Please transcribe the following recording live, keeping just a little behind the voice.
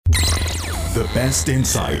The best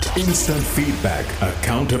insight, instant feedback,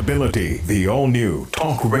 accountability. The all-new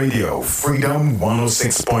Talk Radio Freedom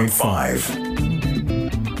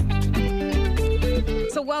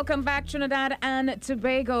 106.5. So welcome back, Trinidad and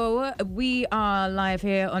Tobago. We are live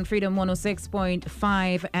here on Freedom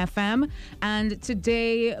 106.5 FM. And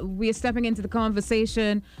today we're stepping into the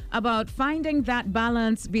conversation about finding that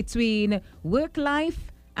balance between work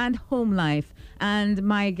life and home life. And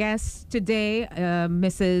my guest today,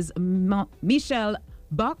 Mrs. Michelle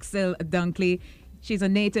Boxall Dunkley. She's a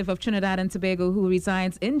native of Trinidad and Tobago who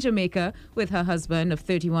resides in Jamaica with her husband of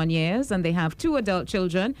 31 years, and they have 2 adult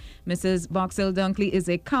children. Mrs. Boxall Dunkley is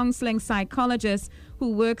a counseling psychologist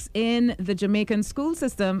who works in the Jamaican school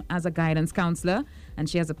system as a guidance counselor, and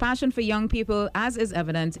she has a passion for young people, as is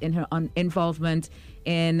evident in her involvement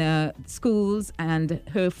in schools and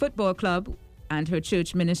her football club and her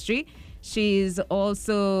church ministry. She's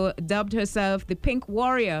also dubbed herself the Pink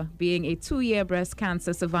Warrior, being a 2-year breast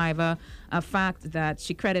cancer survivor, a fact that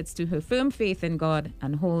she credits to her firm faith in God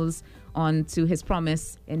and holds on to his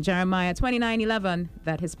promise in Jeremiah 29:11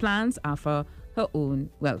 that his plans are for her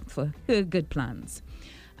own, for her good plans.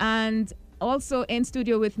 And also in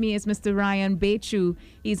studio with me is Mr. Ryan Bechu.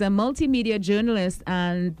 He's a multimedia journalist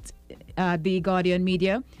and the Guardian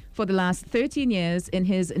Media for the last 13 years in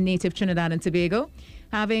his native Trinidad and Tobago.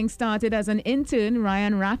 Having started as an intern,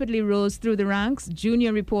 Ryan rapidly rose through the ranks,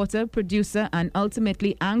 junior reporter, producer, and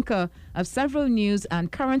ultimately anchor of several news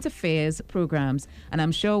and current affairs programs. And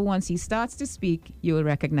I'm sure once he starts to speak, you will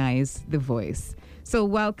recognize the voice. So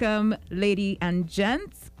welcome, lady and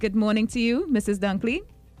gents. Good morning to you, Mrs. Dunkley.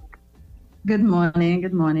 Good morning,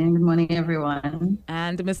 everyone.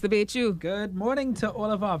 And Mr. Bechu. Good morning to all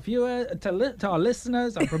of our viewers, to our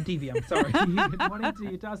listeners. I'm from TV, I'm sorry. Good morning to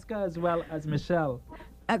you, Tasca, as well as Michelle.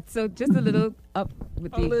 So just a little up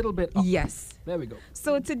with A little bit up. Yes. There we go.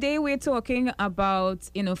 So today we're talking about,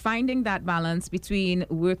 finding that balance between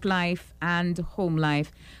work life and home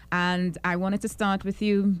life. And I wanted to start with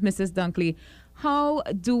you, Mrs. Dunkley. How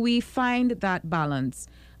do we find that balance?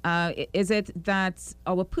 Is it that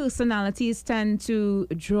our personalities tend to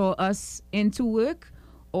draw us into work,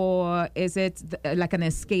 or is it like an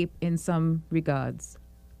escape in some regards?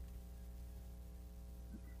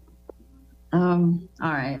 All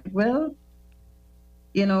right. Well,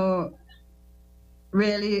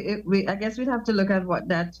 really, I guess we'd have to look at what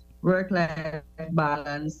that work-life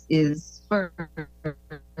balance is first.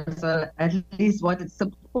 So at least what it's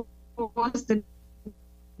supposed to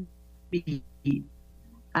be.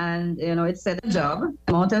 And, it's a job,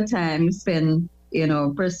 amount of time you spend,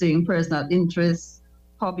 pursuing personal interests,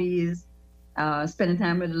 hobbies, spending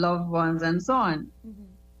time with loved ones and so on. Mm-hmm.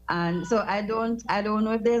 And so I don't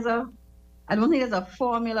know if I don't think there's a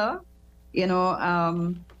formula,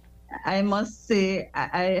 I must say,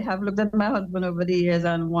 I have looked at my husband over the years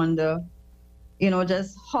and wonder,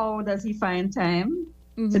 just how does he find time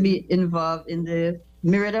to be involved in the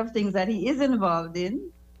myriad of things that he is involved in,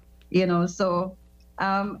 so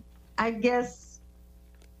I guess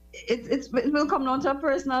it will come down to a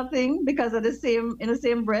personal thing, because in the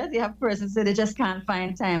same breath, you have persons that they just can't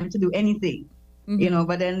find time to do anything,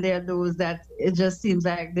 but then there are those that it just seems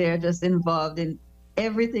like they're just involved in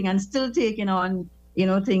everything and still taking on,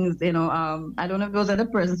 things, I don't know if those are the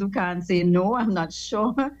persons who can't say no, I'm not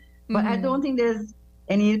sure, but I don't think there's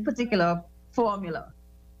any particular formula.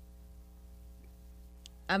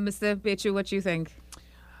 Mr. Bechu, what do you think?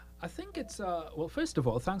 I think it's, well, first of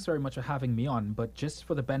all, thanks very much for having me on. But just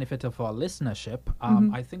for the benefit of our listenership,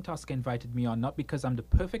 I think Tasca invited me on not because I'm the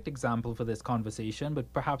perfect example for this conversation,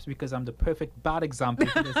 but perhaps because I'm the perfect bad example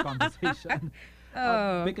for this conversation.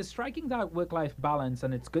 Because striking that work-life balance,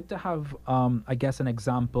 and it's good to have, I guess, an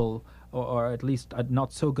example, or at least a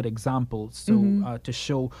not so good example, so to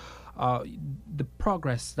show the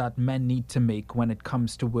progress that men need to make when it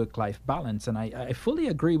comes to work-life balance. And I fully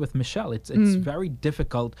agree with Michelle. It's very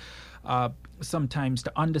difficult sometimes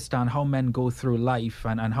to understand how men go through life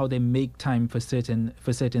and how they make time for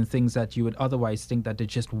certain things that you would otherwise think that they're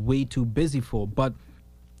just way too busy for. But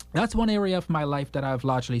that's one area of my life that I've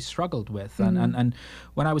largely struggled with. And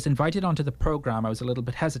when I was invited onto the program, I was a little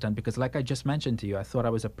bit hesitant because, like I just mentioned to you, I thought I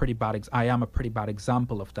am a pretty bad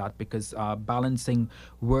example of that, because balancing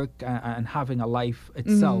work and having a life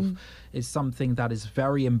itself is something that is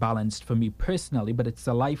very imbalanced for me personally, but it's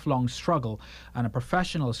a lifelong struggle and a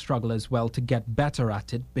professional struggle as well to get better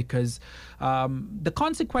at it, because the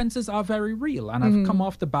consequences are very real. And I've come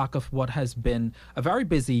off the back of what has been a very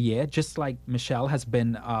busy year, just like Michelle has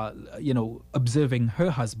been observing her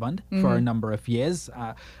husband for a number of years.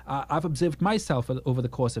 I've observed myself over the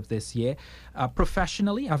course of this year.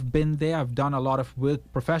 Professionally, I've been there. I've done a lot of work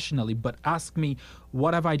professionally, but ask me,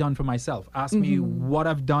 what have I done for myself? Ask me what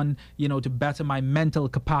I've done, to better my mental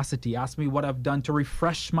capacity. Ask me what I've done to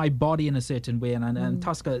refresh my body in a certain way. And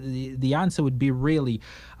Tosca, the answer would be really,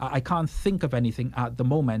 I can't think of anything at the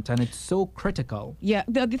moment, and it's so critical. Yeah,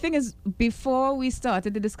 the thing is, before we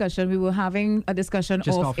started the discussion, we were having a discussion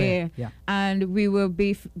Just off air, yeah. and we were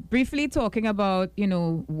briefly talking about,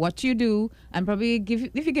 what you do, and probably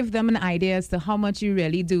if you give them an idea as to how much you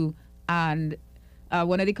really do. And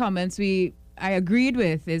one of the comments I agreed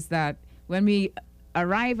with is that when we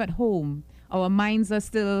arrive at home, our minds are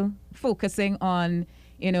still focusing on,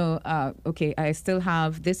 okay, I still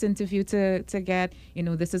have this interview to get,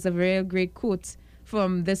 this is a real great quote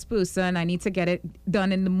from this person. I need to get it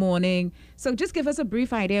done in the morning. So just give us a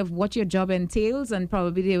brief idea of what your job entails, and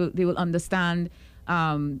probably they will understand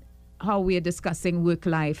how we are discussing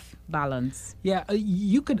work-life balance. Yeah,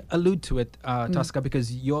 you could allude to it, Tosca,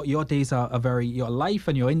 because your days are very, your life,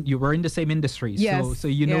 and you were in the same industry. Yes. So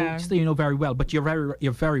you know very well. But you're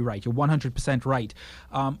very right. You're 100% right.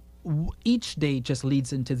 Each day just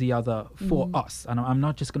leads into the other for us, and I'm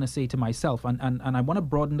not just going to say to myself, and I want to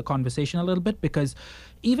broaden the conversation a little bit, because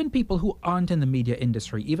even people who aren't in the media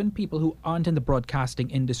industry, even people who aren't in the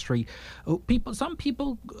broadcasting industry, some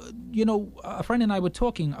people, a friend and I were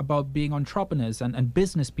talking about being entrepreneurs and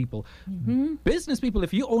business people. Business people,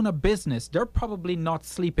 if you own a business, they're probably not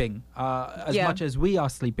sleeping as much as we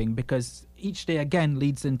are sleeping, because each day again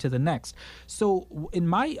leads into the next. So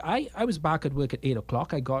I was back at work at 8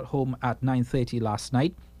 o'clock. I got home at 9:30 last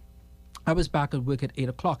night. I was back at work at 8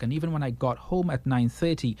 o'clock, and even when I got home at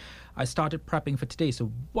 9:30, I started prepping for today.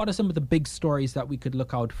 So what are some of the big stories that we could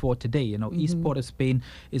look out for today? East Port of Spain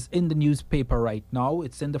is in the newspaper right now.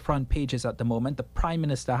 It's in the front pages at the moment. The Prime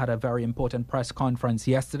Minister had a very important press conference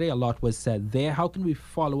yesterday. A lot was said there. How can we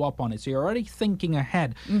follow up on it? So you're already thinking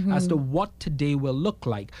ahead as to what today will look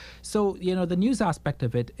like. So, the news aspect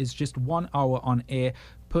of it is just 1 hour on air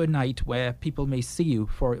per night where people may see you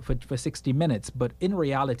for 60 minutes. But in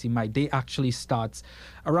reality, my day actually starts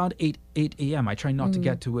around 8 a.m. I try not to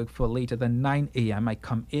get to work for later than 9 a.m. I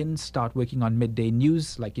come in, start working on midday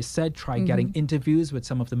news. Like you said, try getting interviews with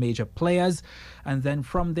some of the major players. And then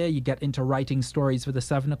from there, you get into writing stories for the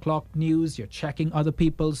 7 o'clock news. You're checking other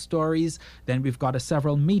people's stories. Then we've got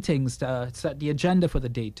several meetings to set the agenda for the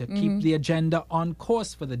day, to keep the agenda on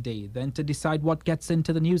course for the day, then to decide what gets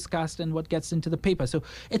into the newscast and what gets into the paper. So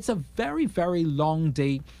it's a very, very long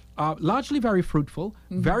day, largely very fruitful,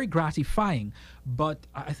 very gratifying. But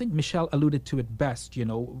I think Michelle alluded to it best,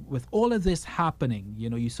 with all of this happening,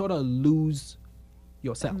 you sort of lose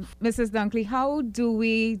yourself. Mrs. Dunkley, how do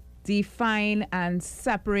we define and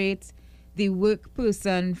separate the work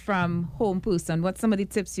person from home person? What's some of the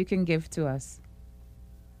tips you can give to us?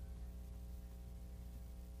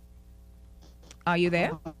 Are you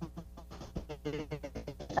there?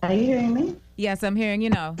 Are you hearing me? Yes, I'm hearing you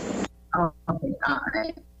now. Oh, okay. All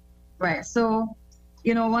right. Right. So,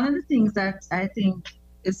 one of the things that I think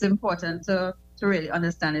is important to really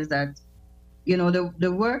understand is that,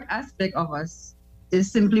 the work aspect of us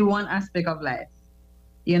is simply one aspect of life,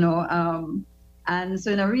 and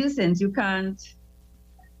so in a real sense, you can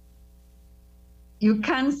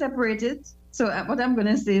separate it. So what I'm going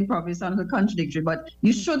to say probably sounds a little contradictory, but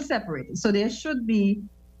you should separate it. So there should be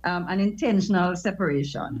an intentional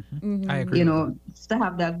separation, I agree. To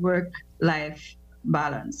have that work-life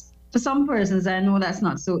balance. For some persons, I know that's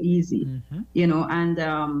not so easy, and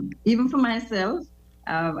even for myself,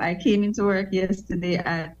 I came into work yesterday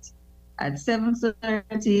at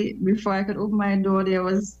 7:30. Before I could open my door, there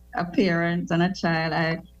was a parent and a child.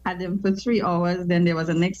 I had them for 3 hours. Then there was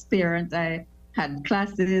a next parent. I had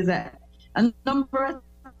classes, a number of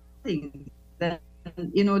things. There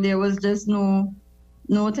was just no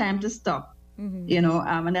time to stop,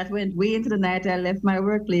 and that went way into the night. I left my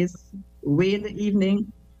workplace way in the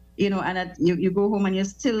evening, and you go home and you're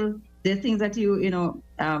still, there are things that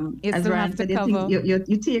as Ryan said,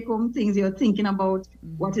 you take home things, you're thinking about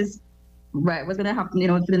what's going to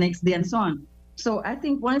happen, for the next day and so on. So I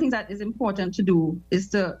think one of the things that is important to do is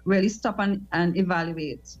to really stop and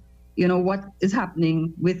evaluate, what is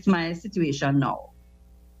happening with my situation now,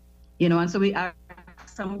 and so we ask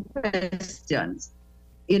some questions.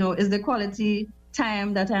 Is the quality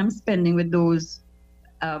time that I'm spending with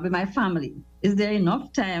with my family, is there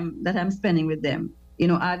enough time that I'm spending with them?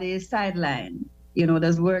 Are they sidelined?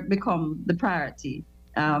 Does work become the priority?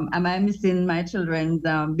 Am I missing my children's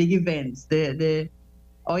big events,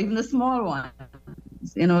 or even the small ones?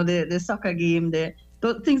 The soccer game, the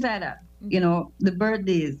things like that. The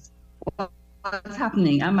birthdays, what's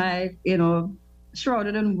happening? Am I,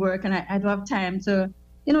 shrouded in work and I don't have time to,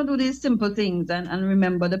 do these simple things and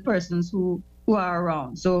remember the persons who are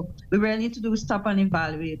around. So we really need to stop and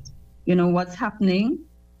evaluate, what's happening.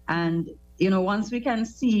 And, once we can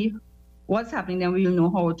see what's happening, then we'll know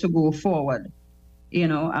how to go forward.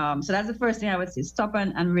 So that's the first thing I would say. Stop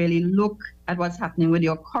and really look at what's happening with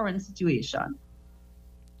your current situation.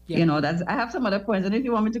 Yeah. I have some other points, and if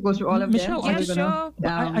you want me to go through all of Michelle, them, sure.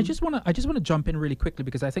 I just want to jump in really quickly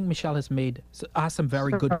because I think Michelle has asked some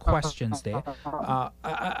very good questions there,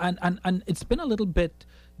 and it's been a little bit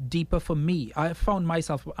deeper for me. I found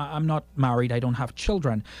myself, I'm not married, I don't have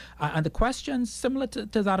children, and the questions similar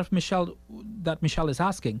to that of Michelle that Michelle is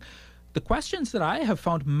asking. The questions that I have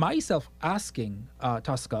found myself asking,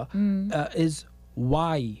 Tosca, is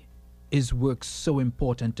why is work so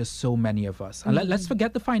important to so many of us? And let's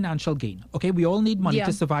forget the financial gain. Okay, we all need money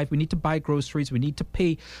to survive. We need to buy groceries. We need to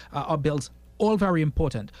pay our bills. All very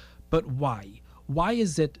important. But why? Why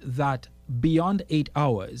is it that beyond 8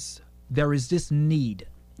 hours, there is this need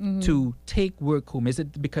to take work home? Is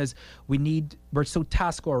it because we're so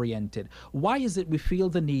task oriented? Why is it we feel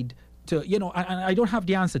the need to, and I don't have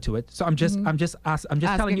the answer to it. So I'm just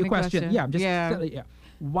telling you a question. Yeah,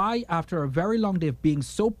 why, after a very long day of being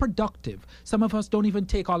so productive, some of us don't even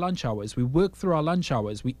take our lunch hours. We work through our lunch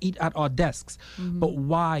hours. We eat at our desks. But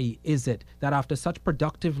why is it that after such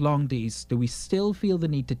productive long days, do we still feel the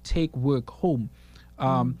need to take work home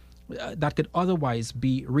that could otherwise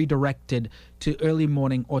be redirected to early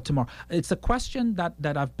morning or tomorrow? It's a question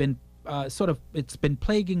that I've been it's been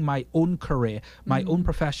plaguing my own career, my own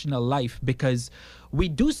professional life, because we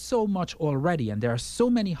do so much already, and there are so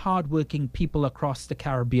many hardworking people across the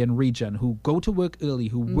Caribbean region who go to work early,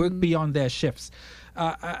 who work beyond their shifts,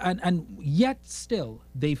 and yet still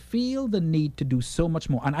they feel the need to do so much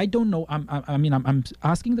more. And I don't know. I'm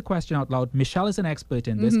asking the question out loud. Michelle is an expert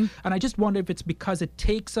in this, and I just wonder if it's because it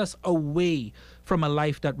takes us away from a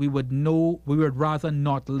life that we would rather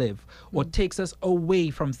not live, or takes us away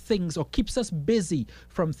from things, or keeps us busy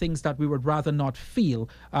from things that we would rather not feel.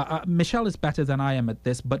 Michelle is better than I am at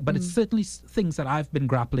this, but it's certainly things that I've been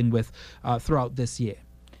grappling with throughout this year.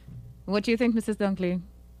 What do you think, Mrs. Dunkley?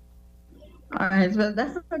 All right, well,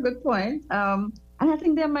 that's a good point. And I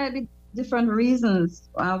think there might be different reasons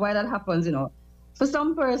why that happens. For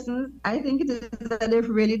some persons, I think it is that they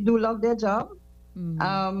really do love their job.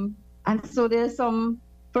 And so there's some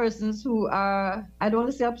persons who are, I don't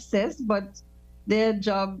want to say obsessed, but their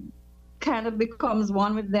job kind of becomes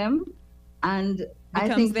one with them. And I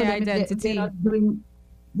think their for them, identity. they're not doing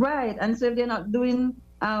right. And so if they're not doing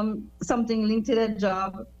something linked to their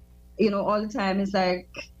job, all the time, it's like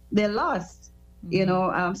they're lost,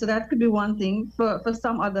 So that could be one thing. For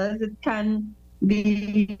some others, it can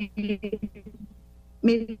be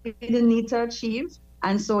maybe the need to achieve.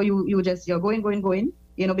 And so you're going,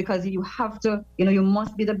 because you have to, you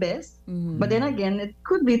must be the best. But then again, it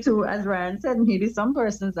could be too, as Ryan said, maybe some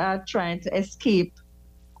persons are trying to escape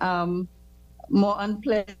more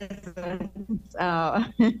unpleasant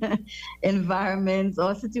environments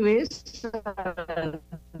or situations.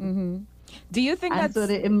 Do you think so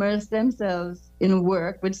they immerse themselves in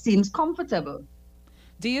work which seems comfortable?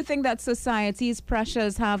 Do you think that society's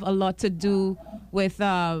pressures have a lot to do with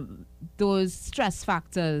those stress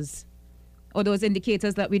factors or those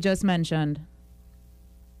indicators that we just mentioned?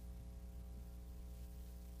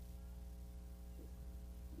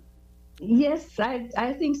 Yes,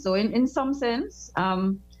 I think so, in some sense.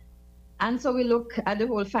 And so we look at the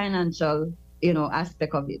whole financial,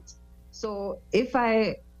 aspect of it. So if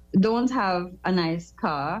I don't have a nice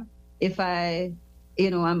car, if I'm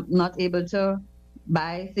not able to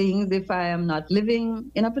buy things, if I am not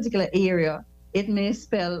living in a particular area, it may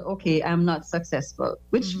spell, okay, I'm not successful,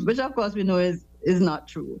 which of course we know is not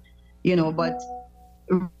true, but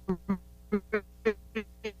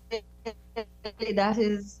that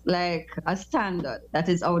is like a standard that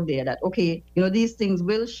is out there that, okay, these things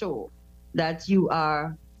will show that you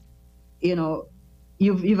are,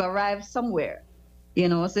 you've arrived somewhere,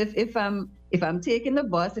 so if I'm taking the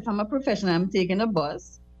bus, if I'm a professional, I'm taking a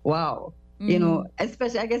bus, wow,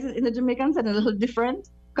 especially I guess in the Jamaican side a little different,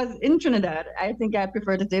 because in Trinidad, I think I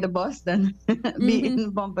prefer to take the bus than be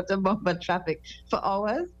in bumper to bumper traffic for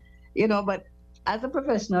hours, but as a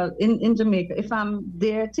professional in Jamaica, if I'm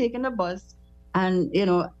there taking the bus and,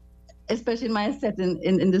 especially in my setting,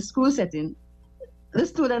 in the school setting, the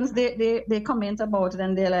students, they comment about it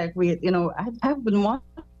and they're like, wait, I've been one.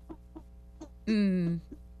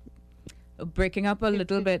 Breaking up a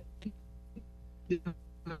little bit.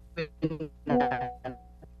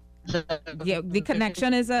 Yeah, the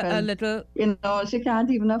connection is a little. She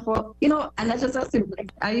can't even afford, and that's just a simple.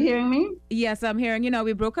 Are you hearing me? Yes, I'm hearing.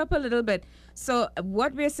 We broke up a little bit. So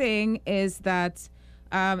what we're saying is that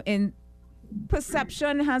in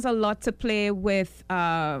perception has a lot to play with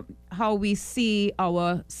how we see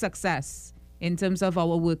our success in terms of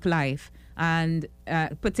our work life, and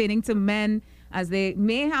pertaining to men as they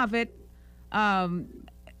may have it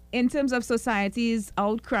in terms of society's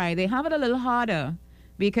outcry, they have it a little harder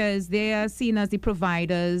because they are seen as the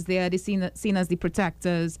providers, they are seen as the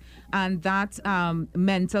protectors, and that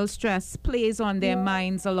mental stress plays on their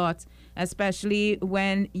minds a lot, especially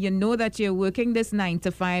when you know that you're working this 9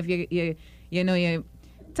 to 5, you're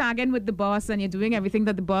tagging with the boss and you're doing everything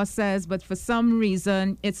that the boss says, but for some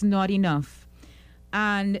reason it's not enough.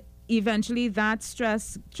 And eventually that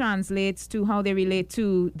stress translates to how they relate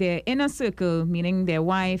to their inner circle, meaning their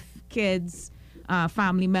wife, kids,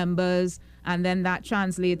 family members, and then that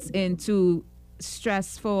translates into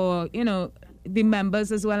stress for, the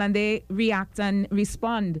members as well, and they react and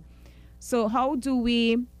respond. So how do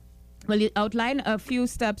we, well, you outlined a few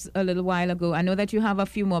steps a little while ago. I know that you have a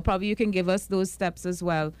few more. Probably you can give us those steps as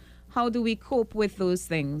well. How do we cope with those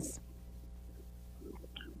things?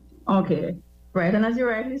 Okay, right. And as you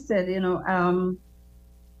rightly said,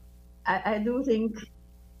 I do think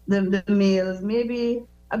the males may be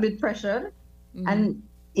a bit pressured. Mm-hmm. And,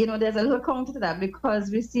 there's a little counter to that because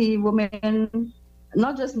we see women,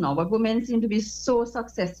 not just now, but women seem to be so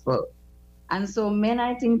successful. And so men,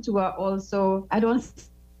 I think, too, are also, I don't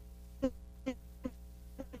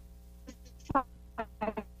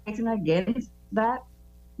fighting against that,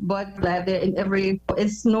 but like they're in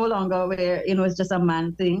it's no longer where, it's just a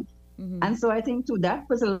man thing. Mm-hmm. And so I think, too, that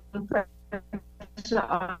puts a little pressure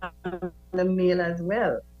on the male as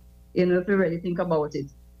well, if you really think about it.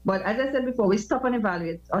 But as I said before, we stop and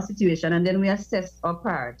evaluate our situation and then we assess our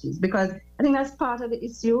priorities, because I think that's part of the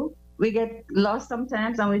issue. We get lost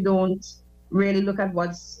sometimes and we don't really look at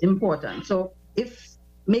what's important. So if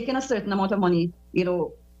making a certain amount of money,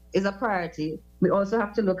 is a priority, we also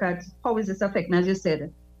have to look at how is this affecting, as you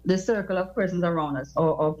said, the circle of persons around us,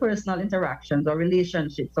 or personal interactions or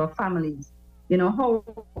relationships or families. How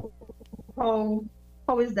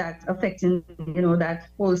is that affecting, that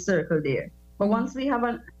whole circle there? But once we have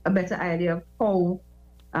a better idea of how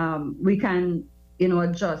we can,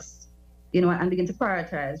 adjust, and begin to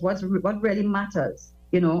prioritize what really matters,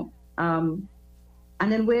 and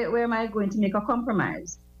then where am I going to make a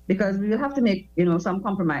compromise? Because we will have to make, some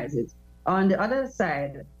compromises. On the other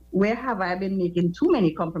side, where have I been making too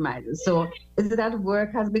many compromises? So is it that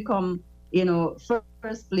work has become,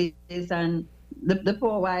 first place, and the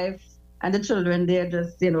poor wife and the children, they're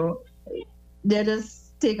just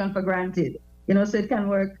taken for granted. So it can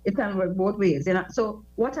work both ways. So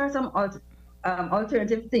what are some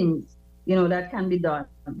alternative things, that can be done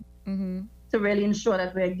to really ensure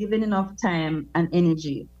that we're giving enough time and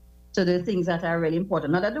energy to the things that are really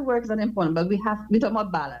important? Not that the work is not important, but we talk about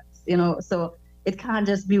balance, so it can't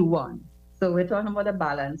just be one. So we're talking about the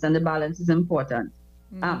balance, and the balance is important.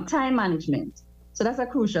 Time management. So that's a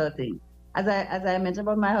crucial thing. As I mentioned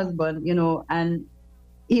about my husband, and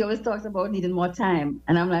he always talks about needing more time.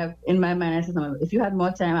 And I'm like, in my mind, I said, if you had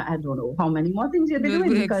more time, I don't know how many more things you'd be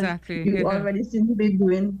doing, because you already seem to be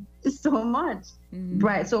doing so much. Mm-hmm.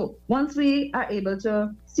 Right. So once we are able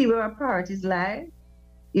to see where our priorities lie,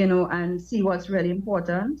 and see what's really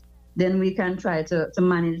important, then we can try to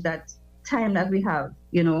manage that time that we have,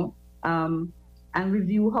 and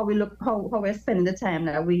review how we're spending the time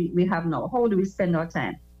that we have now. How do we spend our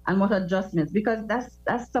time? And what adjustments, because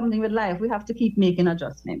that's something with life. We have to keep making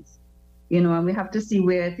adjustments, and we have to see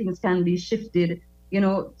where things can be shifted,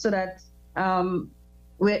 so that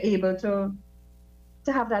we're able to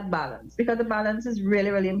have that balance, because the balance is really,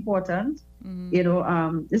 really important.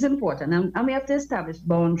 Mm-hmm. It's important, and we have to establish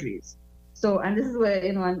boundaries. So, and this is where,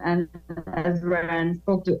 and as Ryan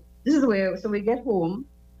spoke to, this is where, so we get home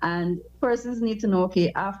and persons need to know,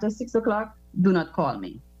 okay, after 6 o'clock, do not call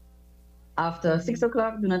me. After 6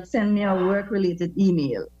 o'clock, do not send me a work-related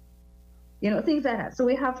email. Things like that. So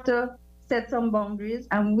we have to set some boundaries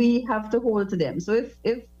and we have to hold to them. So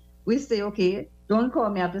if we say, okay, don't call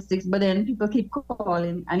me after 6, but then people keep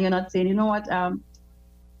calling and you're not saying,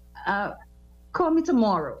 call me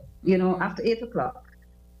tomorrow, after 8 o'clock,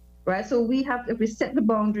 right? So if we set the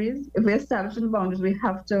boundaries, if we establish the boundaries, we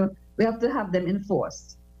have to have them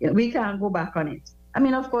enforced. We can't go back on it. I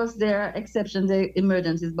mean, of course, there are exceptions, there are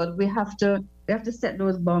emergencies, but we have to set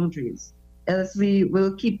those boundaries, else we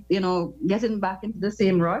will keep, getting back into the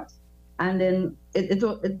same rut, and then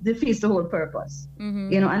it defeats the whole purpose.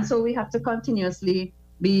 Mm-hmm. And so we have to continuously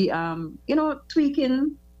be,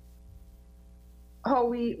 tweaking how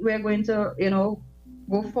we're going to,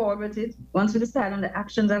 go forward with it. Once we decide on the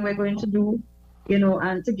actions that we're going to do,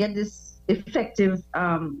 and to get this effective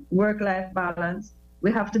work-life balance,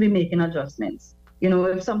 we have to be making adjustments.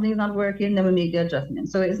 If something's not working, then we make the adjustment.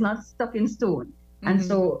 So it's not stuck in stone. Mm-hmm. And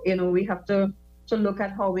so, we have to look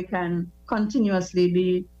at how we can continuously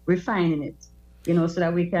be refining it, so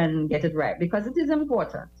that we can get it right. Because it is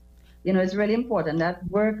important. It's really important, that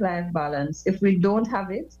work-life balance. If we don't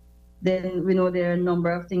have it, then we know there are a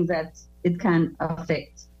number of things that it can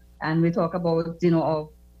affect. And we talk about, of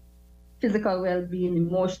physical well-being,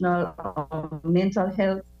 emotional, mental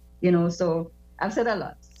health, so I've said a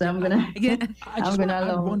lot. So I'm gonna. I just want to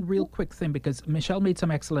add one real quick thing, because Michelle made some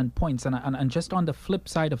excellent points, and just on the flip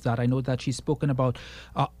side of that, I know that she's spoken about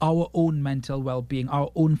our own mental well-being, our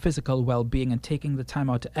own physical well-being, and taking the time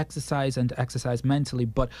out to exercise and to exercise mentally.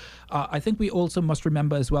 But I think we also must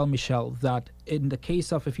remember as well, Michelle, that in the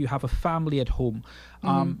case of if you have a family at home,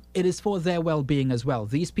 it is for their well-being as well.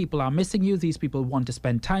 These people are missing you. These people want to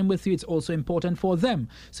spend time with you. It's also important for them.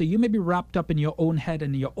 So you may be wrapped up in your own head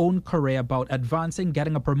and your own career about advancing,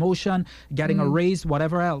 getting a promotion, getting a raise,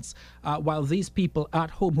 whatever else, while these people at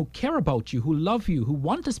home who care about you, who love you, who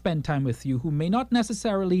want to spend time with you, who may not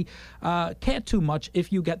necessarily care too much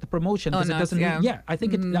if you get the promotion, because it doesn't. I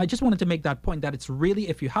think I just wanted to make that point, that it's really,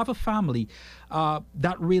 if you have a family,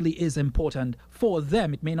 that really is important for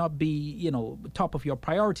them. It may not be, top of your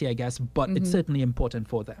priority, I guess, but it's certainly important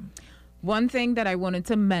for them. One thing that I wanted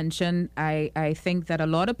to mention, I think that a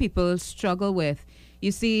lot of people struggle with,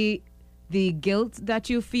 you see, the guilt that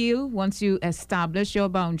you feel once you establish your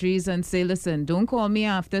boundaries and say, listen, don't call me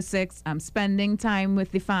after 6, I'm spending time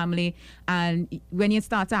with the family. And when you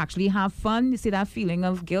start to actually have fun, you see that feeling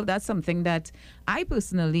of guilt. That's something that I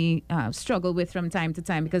personally struggle with from time to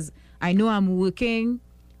time, because I know I'm working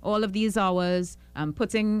all of these hours, I'm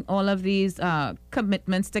putting all of these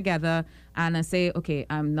commitments together, and I say, okay,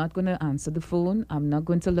 I'm not going to answer the phone, I'm not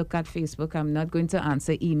going to look at Facebook, I'm not going to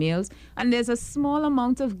answer emails. And there's a small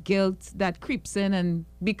amount of guilt that creeps in and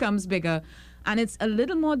becomes bigger. And it's a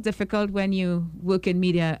little more difficult when you work in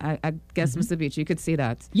media. I guess, Mr. Beach, you could say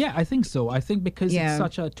that. Yeah, I think so. I think because it's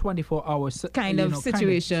such a 24-hour kind of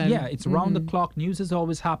situation. It's round the clock. News is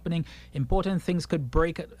always happening. Important things could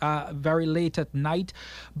break very late at night.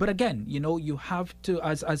 But again, you have to,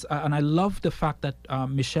 and I love the fact that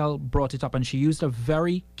Michelle brought it up, and she used a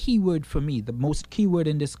very key word for me, the most key word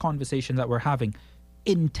in this conversation that we're having: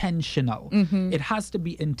 intentional. It has to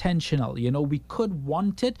be intentional. We could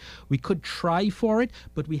want it, we could try for it,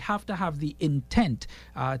 but we have to have the intent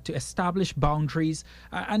to establish boundaries.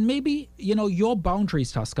 And maybe, your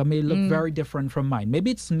boundaries, Tosca, may look very different from mine. Maybe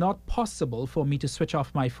it's not possible for me to switch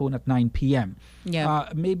off my phone at 9 p.m.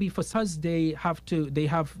 Maybe for us, they're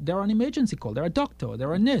on emergency call, they're a doctor,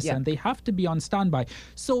 they're a nurse, and they have to be on standby.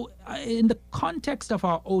 So in the context of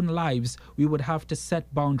our own lives, we would have to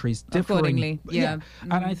set boundaries differently.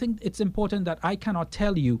 And I think it's important that I cannot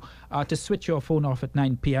tell you to switch your phone off at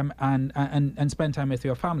 9 p.m. and spend time with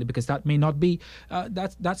your family, because that may not be,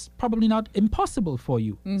 that's probably not impossible for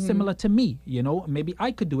you. Similar to me, maybe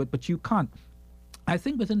I could do it, but you can't. I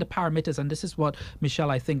think within the parameters, and this is what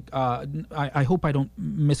Michelle, I think, I hope I don't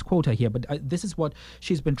misquote her here, but this is what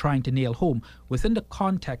she's been trying to nail home. Within the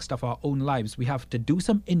context of our own lives, we have to do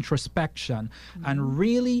some introspection and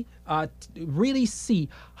really see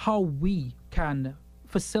how we can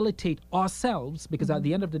facilitate ourselves, because at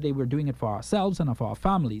the end of the day, we're doing it for ourselves and for our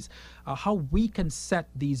families, how we can set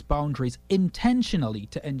these boundaries intentionally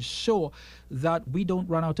to ensure that we don't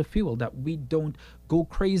run out of fuel, that we don't go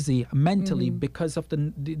crazy mentally because of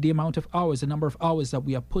the amount of hours, the number of hours that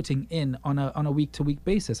we are putting in on a week-to-week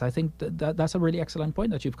basis. I think that's a really excellent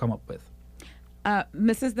point that you've come up with.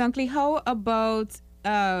 Mrs. Dunkley, how about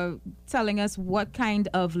telling us what kind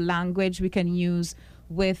of language we can use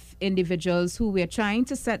with individuals who we're trying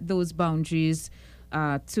to set those boundaries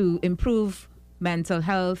to improve mental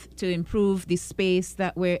health, to improve the space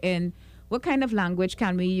that we're in? What kind of language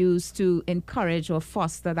can we use to encourage or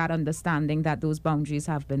foster that understanding that those boundaries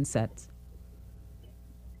have been set?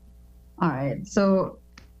 All right. So,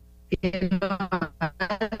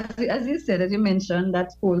 as you said, as you mentioned,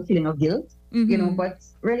 that whole feeling of guilt, but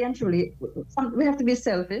really and truly, we have to be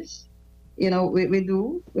selfish. We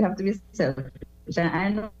have to be selfish. And I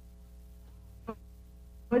know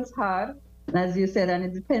it's hard, as you said, and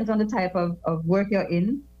it depends on the type of work you're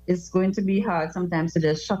in. It's going to be hard sometimes to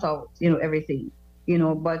just shut out, everything,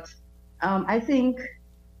 but I think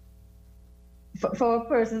for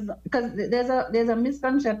persons, because there's a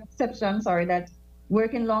misconception, that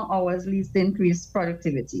working long hours leads to increased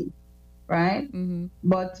productivity, right?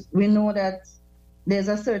 But we know that there's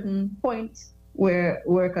a certain point where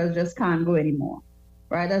workers just can't go anymore,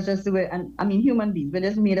 right? That's just the way. And I mean, human beings, we're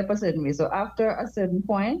just made up a certain way. So after a certain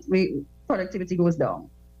point, productivity goes down.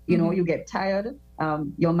 You know, you get tired.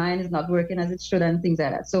 Your mind is not working as it should, and things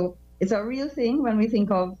like that. So it's a real thing when we think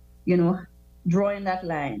of, you know, drawing that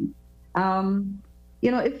line. You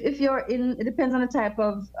know, if you're in, it depends on the type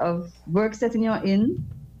of work setting you're in.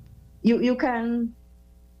 You can,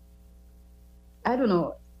 I don't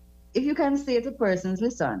know, if you can say to persons,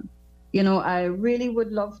 listen, you know, I really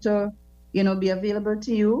would love to, you know, be available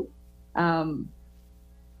to you.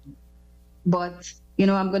 But, you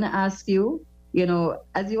know, I'm going to ask you, you know,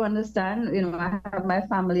 as you understand, you know, I have my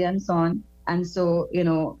family and so on. And so, you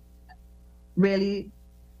know, really,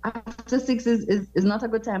 after 6 is not a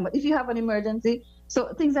good time. But if you have an emergency,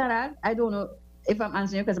 so things like that, I don't know if I'm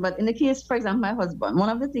answering your question. But in the case, for example, my husband, one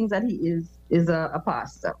of the things that he is a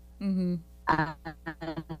pastor. And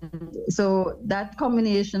so that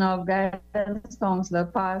combination of guidance counselor,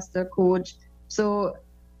 pastor, coach, so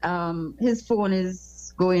his phone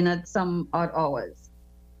is going at some odd hours,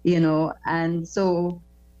 you know, and so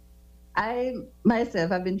I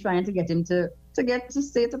myself have been trying to get him to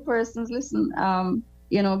say to persons, listen,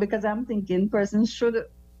 you know, because I'm thinking persons should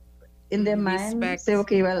in their mind say,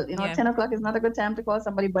 okay, well, you know, 10 o'clock is not a good time to call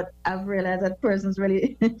somebody, but I've realized that persons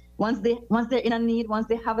really, once they're in a need, once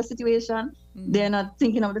they have a situation, they're not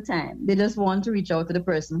thinking of the time. They just want to reach out to the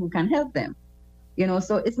person who can help them, you know,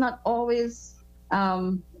 so it's not always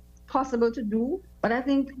possible to do, but I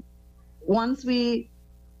think once we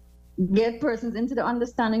get persons into the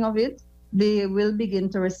understanding of it, they will begin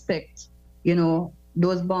to respect, you know,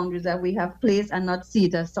 those boundaries that we have placed and not see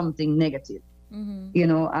it as something negative. You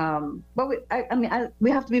know, but we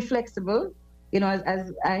have to be flexible, you know,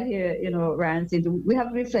 as I hear, you know, Ryan saying, we have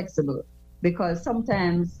to be flexible because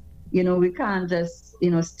sometimes, you know, we can't just, you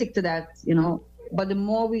know, stick to that, you know, but the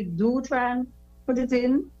more we do try and put it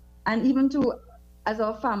in, and even to, as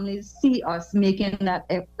our families see us making that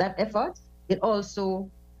effort, it also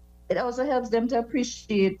helps them to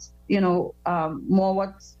appreciate, you know, more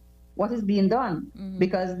what is being done,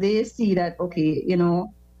 because they see that, okay, you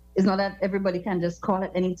know, it's not that everybody can just call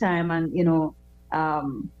at any time and, you know,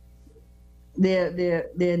 their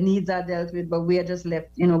needs are dealt with, but we are just left,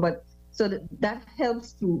 you know, but so that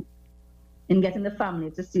helps too in getting the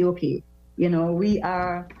family to see, okay, you know, we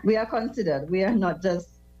are considered. We are not just,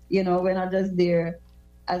 you know, we're not just there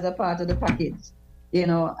as a part of the package, you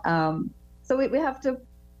know. So we have to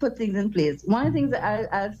put things in place. One of the things that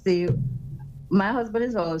I'll say, my husband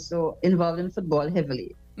is also involved in football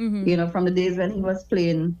heavily. You know, from the days when he was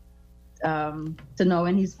playing to now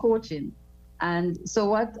when he's coaching. And so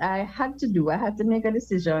what I had to do, I had to make a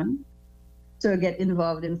decision to get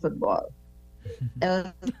involved in football.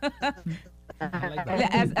 As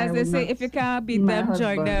they say, if you can't beat them,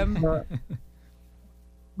 join them.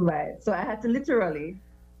 Right. So I had to literally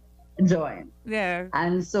join. Yeah.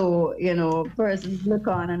 And so, you know, persons look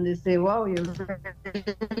on and they say, wow, you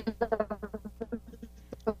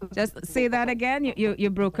just say that again. You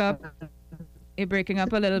broke up. You're breaking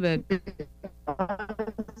up a little bit.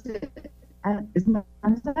 It's not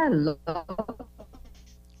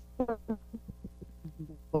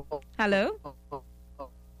Hello?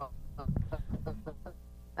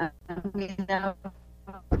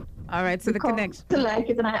 All right, so the connection. To like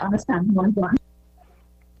it, and I understand one.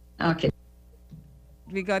 Okay.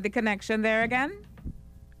 We got the connection there again?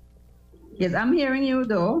 Yes, I'm hearing you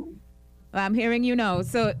though. I'm hearing you now.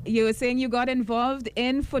 So you were saying you got involved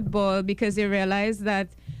in football because you realized that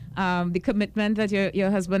the commitment that your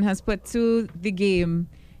husband has put to the game,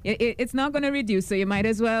 it's not going to reduce. So you might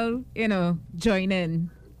as well, you know, join in.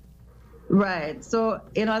 Right. So,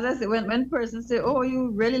 you know, as I say, when persons say, oh,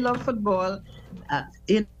 you really love football,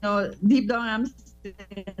 you know, deep down I'm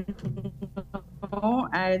saying, no,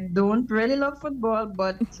 I don't really love football,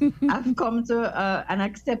 but I've come to an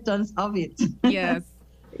acceptance of it. Yes.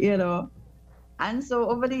 You know. And so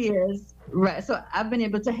over the years, right, so I've been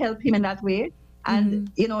able to help him in that way. And,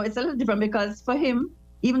 you know, it's a little different because for him,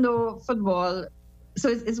 even though football, so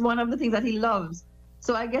it's one of the things that he loves.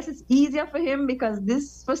 So I guess it's easier for him because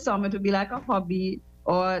this, for some, it would be like a hobby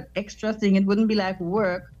or extra thing. It wouldn't be like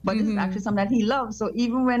work, but this is actually something that he loves. So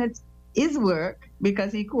even when it is work,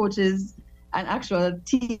 because he coaches an actual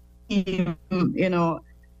team, you know,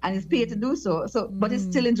 and is paid to do so. So, but it's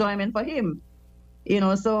still enjoyment for him, you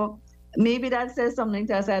know, so maybe that says something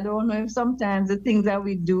to us. I don't know if sometimes the things that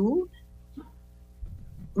we do,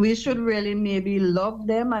 we should really maybe love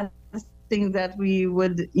them as things that we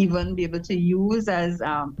would even be able to use as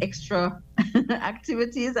extra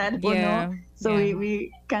activities. I don't know. So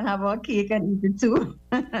we can have our cake and eat it too.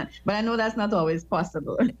 But I know that's not always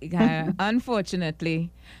possible. Yeah,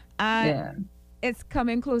 unfortunately. It's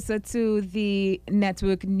coming closer to the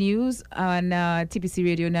network news on TPC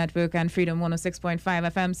Radio Network and Freedom 106.5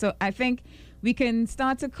 FM. So I think we can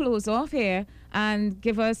start to close off here and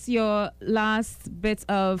give us your last bit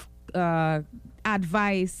of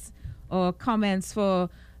advice or comments for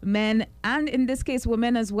men, and in this case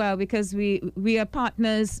women as well, because we are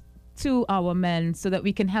partners to our men so that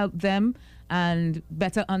we can help them and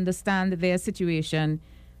better understand their situation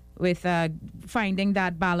with finding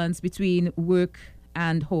that balance between work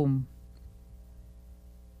and home.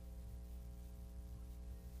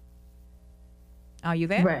 Are you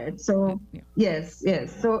there? Right. So yes.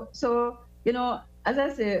 So you know, as I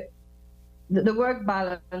say, the work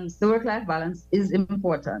balance, the work-life balance is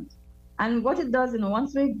important. And what it does, you know,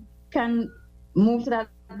 once we can move to that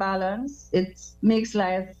balance, it makes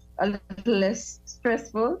life a little less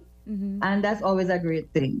stressful. And that's always a great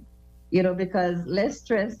thing, you know, because less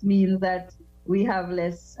stress means that we have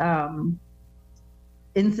less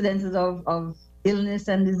incidences of illness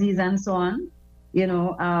and disease and so on. You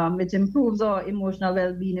know, it improves our emotional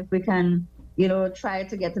well-being if we can, you know, try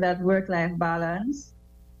to get to that work-life balance.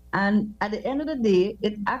 And at the end of the day,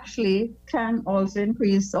 it actually can also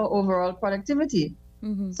increase our overall productivity.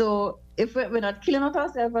 So if we're not killing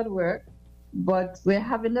ourselves at work, but we're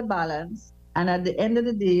having the balance, and at the end of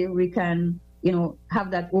the day, we can, you know,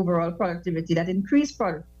 have that overall productivity, that increased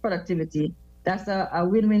productivity. That's a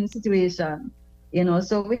win-win situation, you know.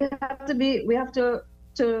 So we have to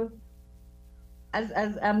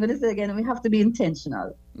as I'm going to say again, we have to be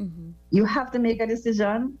intentional. You have to make a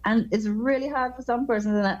decision, and it's really hard for some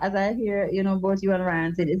persons. And as I hear, you know, both you and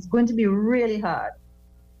Ryan said, it's going to be really hard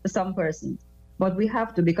for some persons. But we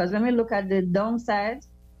have to, because when we look at the downside,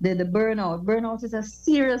 the burnout is a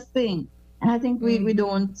serious thing. And I think we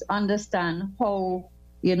don't understand how,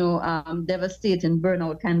 you know, devastating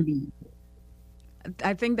burnout can be.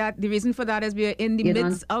 I think that the reason for that is we are in the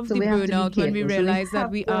midst of the burnout when we realize that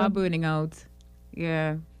we are burning out.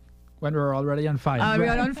 Yeah. When we're already on fire.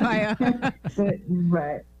 We're on fire.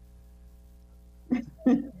 Right.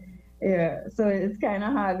 Yeah. So it's kind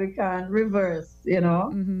of hard. We can't reverse, you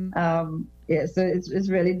know. Yeah. So it's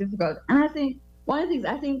really difficult. And I think one of the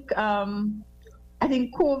things, I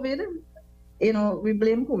think COVID, you know, we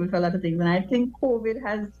blame COVID for a lot of things, and I think COVID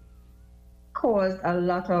has caused a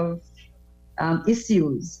lot of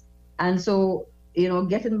issues. And so, you know,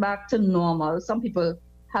 getting back to normal, some people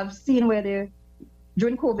have seen where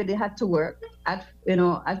during COVID, they had to work at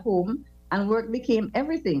home, and work became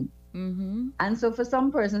everything. And so for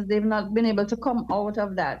some persons, they've not been able to come out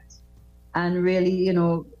of that and really, you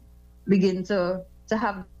know, begin to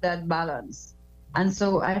have that balance. And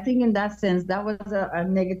so I think in that sense, that was a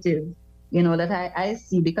negative, you know, that I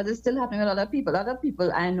see, because it's still happening with other people. Other people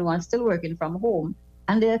I know are still working from home,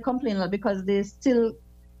 and they're complaining because they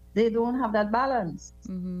don't have that balance.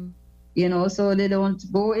 You know, so they don't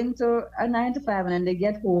go into a 9 to 5 and then they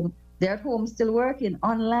get home. They're at home still working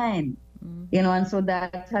online, you know, and so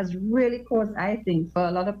that has really caused, I think, for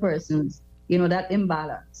a lot of persons, you know, that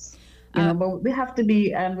imbalance. You know, but we have to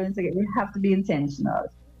be, I'm going to say, we have to be intentional,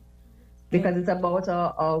 because it's about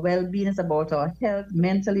our well-being, it's about our health,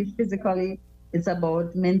 mentally, physically. It's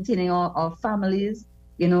about maintaining our families,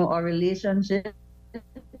 you know, our relationships.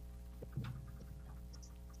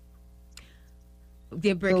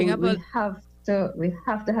 They're breaking up. We have to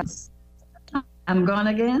have. I'm gone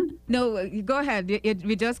again? No, go ahead.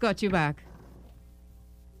 We just got you back.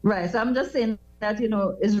 Right. So I'm just saying that, you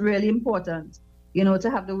know, it's really important, you know, to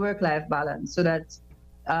have the work-life balance, so that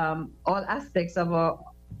all aspects of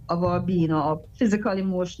our being, our physical,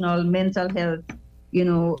 emotional, mental health, you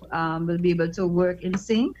know, will be able to work in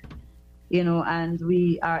sync, you know, and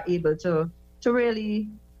we are able to really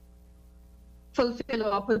fulfill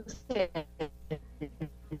our potential,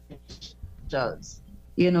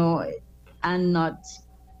 you know, and not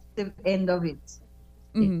the end of it.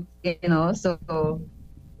 You know, so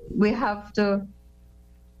we have to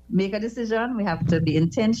make a decision. We have to be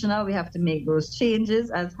intentional. We have to make those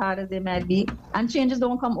changes, as hard as they might be. And changes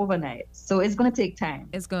don't come overnight. So it's going to take time.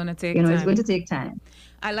 It's going to take time. time. It's going to take time.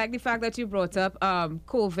 I like the fact that you brought up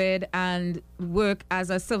COVID and work as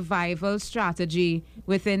a survival strategy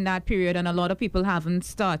within that period. And a lot of people haven't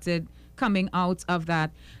started coming out of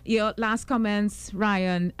that. Your last comments,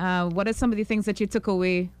 Ryan, what are some of the things that you took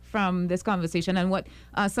away from this conversation, and what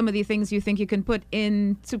are some of the things you think you can put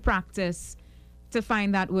into practice to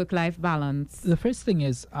find that work-life balance? The first thing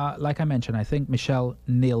is, like I mentioned, I think Michelle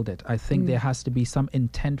nailed it. I think there has to be some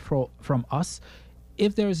intent from us.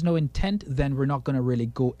 if there is no intent, then we're not going to really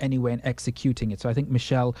go anywhere in executing it. So I think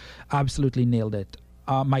Michelle absolutely nailed it.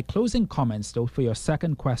 My closing comments, though, for your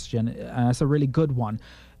second question, and it's a really good one,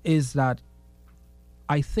 is that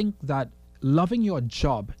I think that loving your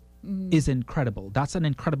job is incredible. That's an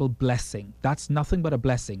incredible blessing. That's nothing but a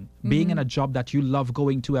blessing. Being in a job that you love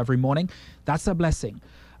going to every morning, that's a blessing.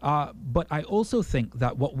 But I also think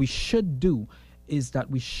that what we should do is that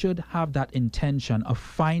we should have that intention of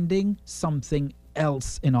finding something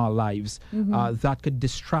else in our lives that could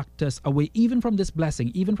distract us away even from this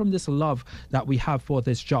blessing, even from this love that we have for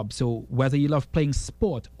this job. So whether you love playing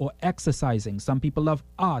sport or exercising, some people love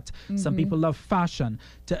art, some people love fashion,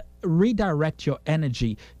 to redirect your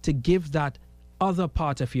energy to give that other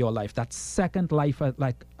part of your life, that second life,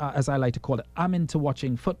 as I like to call it. I'm into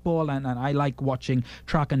watching football and I like watching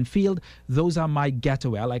track and field. Those are my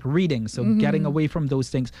getaway. I like reading, so getting away from those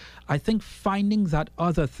things. I think finding that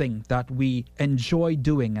other thing that we enjoy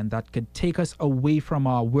doing and that could take us away from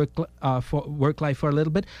our work life for a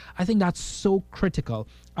little bit, I think that's so critical.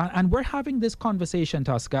 And we're having this conversation,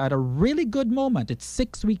 Tosca, at a really good moment. It's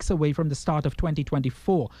 6 weeks away from the start of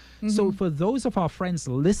 2024. So for those of our friends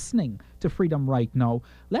listening to Freedom right now,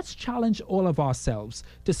 let's challenge all of ourselves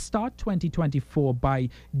to start 2024 by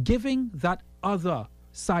giving that other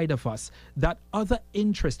side of us, that other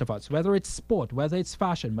interest of us, whether it's sport, whether it's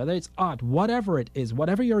fashion, whether it's art, whatever it is,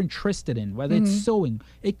 whatever you're interested in, whether it's sewing,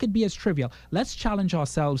 it could be as trivial. Let's challenge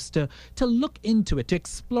ourselves to look into it, to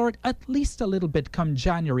explore it at least a little bit come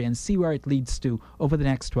January and see where it leads to over the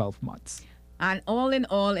next 12 months. And all in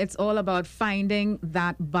all, it's all about finding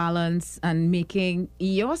that balance and making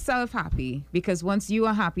yourself happy, because once you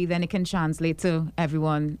are happy, then it can translate to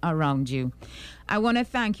everyone around you. I want to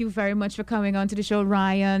thank you very much for coming on to the show,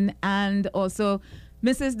 Ryan, and also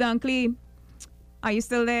Mrs. Dunkley. Are you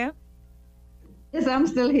still there? Yes, I'm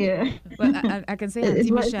still here. Well, I can say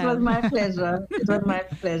Auntie Michelle. It was my pleasure. It was my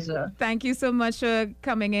pleasure. Thank you so much for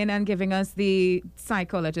coming in and giving us the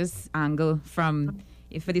psychologist's angle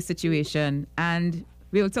for the situation, and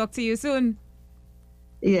we'll talk to you soon.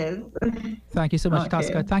 Yes. Thank you so much,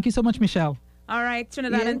 Tosca. Thank you so much, Michelle. All right,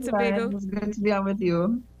 Trinidad and Tobago. It was good to be on with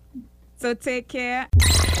you. So take care.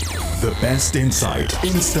 The best insight,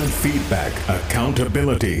 instant feedback,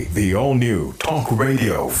 accountability. The all-new Talk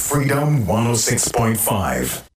Radio Freedom 106.5.